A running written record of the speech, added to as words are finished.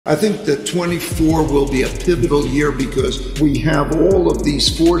I think that 24 will be a pivotal year because we have all of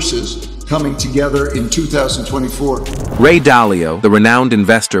these forces coming together in 2024. Ray Dalio, the renowned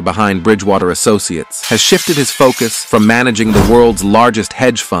investor behind Bridgewater Associates, has shifted his focus from managing the world's largest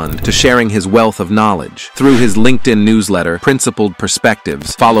hedge fund to sharing his wealth of knowledge. Through his LinkedIn newsletter, Principled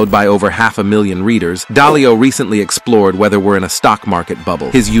Perspectives, followed by over 500,000 readers, Dalio recently explored whether we're in a stock market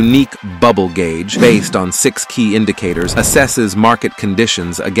bubble. His unique bubble gauge, based on 6 key indicators, assesses market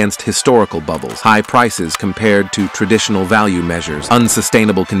conditions against historical bubbles, high prices compared to traditional value measures,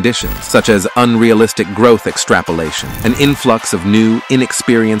 unsustainable conditions, such as unrealistic growth extrapolation, an influx of new,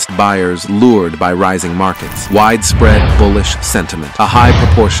 inexperienced buyers lured by rising markets, widespread bullish sentiment, a high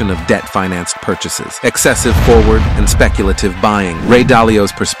proportion of debt-financed purchases, excessive forward and speculative buying. Ray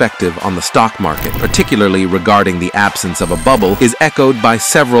Dalio's perspective on the stock market, particularly regarding the absence of a bubble, is echoed by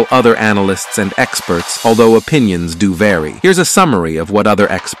several other analysts and experts, although opinions do vary. Here's a summary of what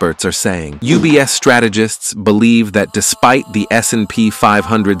other experts are saying. UBS strategists believe that despite the S&P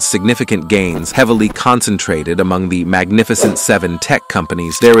 500's significant gains heavily concentrated among the Magnificent Seven tech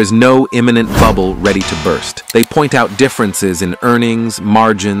companies, there is no imminent bubble ready to burst. They point out differences in earnings,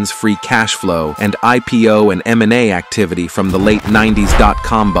 margins, free cash flow, and IPO and M&A activity from the late 90s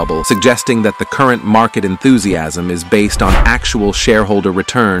dot-com bubble, suggesting that the current market enthusiasm is based on actual shareholder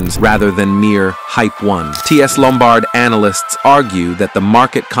returns rather than mere hype one. T.S. Lombard analysts argue that the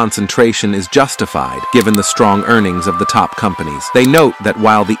market concentration is justified given the strong earnings of the top companies. They note that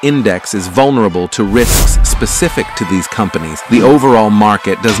while the index is vulnerable to risks specific to these companies, the overall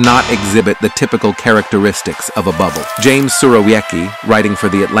market does not exhibit the typical characteristics of a bubble. James Surowiecki, writing for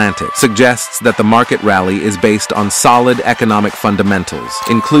The Atlantic, suggests that the market rally is based on solid economic fundamentals,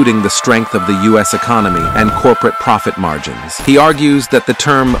 including the strength of the U.S. economy and corporate profit margins. He argues that the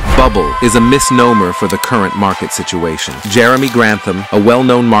term bubble is a misnomer for the current market situation. Jeremy Grantham, a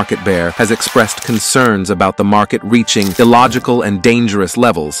well-known market bear, has expressed concerns about the market reaching illogical and dangerous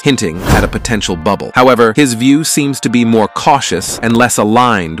levels, hinting at a potential bubble. However, his view seems to be more cautious and less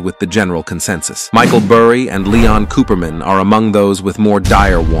aligned with the general consensus. Michael Burry and Leon Cooperman are among those with more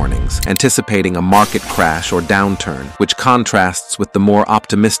dire warnings, anticipating a market crash or downturn, which contrasts with the more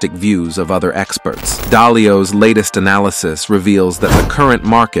optimistic views of other experts. Dalio's latest analysis reveals that the current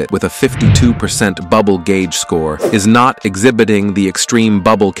market, with a 52% bubble gauge score, is not exhibiting the extreme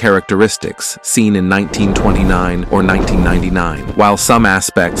bubble characteristics seen in 1929 or 1999, while some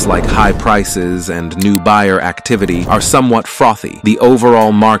aspects like high prices and new buyer activity are somewhat frothy. The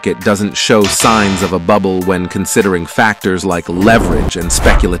overall market doesn't show signs of a bubble when considering factors like leverage and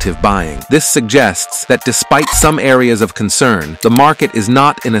speculative buying. This suggests that despite some areas of concern, the market is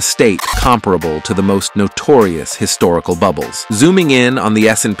not in a state comparable to the most notorious historical bubbles. Zooming in on the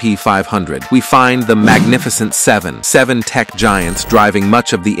S&P 500, we find the Magnificent Seven tech giants driving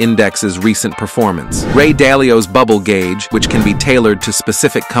much of the index's recent performance. Ray Dalio's bubble gauge, which can be tailored to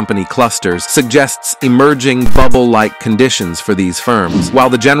specific company clusters, suggests emerging bubble-like conditions for these firms. While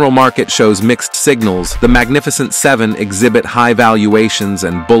the general market shows mixed signals, the Magnificent Seven exhibit high valuations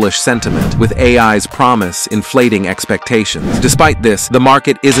and bullish sentiment, with AI's promise inflating expectations. Despite this, the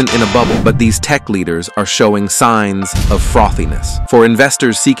market isn't in a bubble, but these tech leaders are showing signs of frothiness. For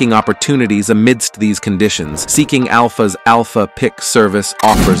investors seeking opportunities amidst these conditions, Seeking Alpha's Alpha Pick service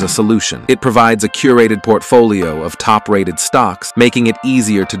offers a solution. It provides a curated portfolio of top-rated stocks, making it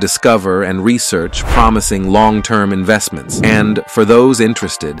easier to discover and research promising long-term investments. And for those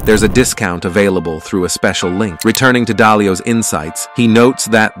interested, there's a discount available through a special link. Returning to Dalio's insights, he notes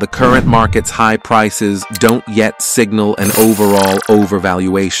that the current market's high prices don't yet signal an overall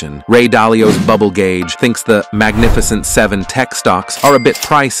overvaluation. Ray Dalio's bubble gauge thinks the Magnificent Seven tech stocks are a bit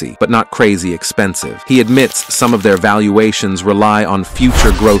pricey, but not crazy expensive. He admits some of their valuations rely on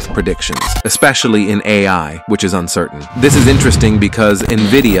future growth predictions, especially in AI, which is uncertain. This is interesting because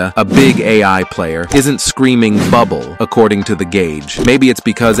Nvidia, a big AI player, isn't screaming bubble, according to the gauge. Maybe it's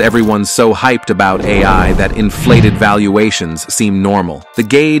because everyone's so hyped about AI that inflated valuations seem normal. The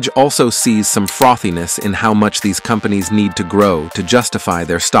gauge also sees some frothiness in how much these companies need to grow to justify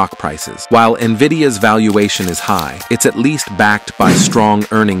their stock prices. While Nvidia's valuation is high, it's at least backed by strong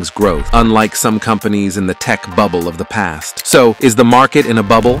earnings growth, unlike some companies in the tech bubble of the past. So, is the market in a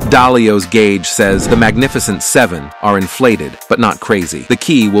bubble? Dalio's gauge says the Magnificent Seven are inflated, but not crazy. The key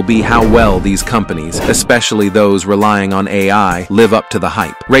key will be how well these companies, especially those relying on AI, live up to the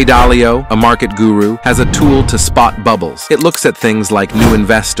hype. Ray Dalio, a market guru, has a tool to spot bubbles. It looks at things like new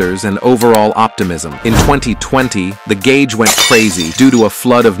investors and overall optimism. In 2020, the gauge went crazy due to a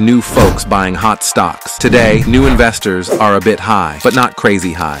flood of new folks buying hot stocks. Today, new investors are a bit high, but not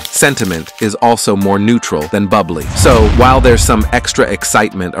crazy high. Sentiment is also more neutral than bubbly. So, while there's some extra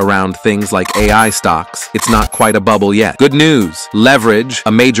excitement around things like AI stocks, it's not quite a bubble yet. Good news! Leverage,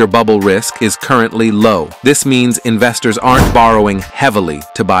 a major bubble risk, is currently low. This means investors aren't borrowing heavily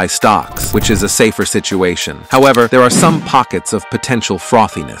to buy stocks, which is a safer situation. However, there are some pockets of potential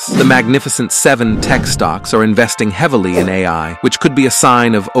frothiness. The Magnificent 7 tech stocks are investing heavily in AI, which could be a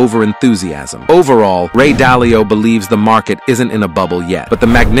sign of overenthusiasm. Overall, Ray Dalio believes the market isn't in a bubble yet, but the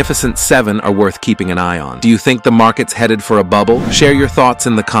Magnificent 7 are worth keeping an eye on. Do you think the market's headed for a bubble? Share your thoughts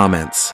in the comments.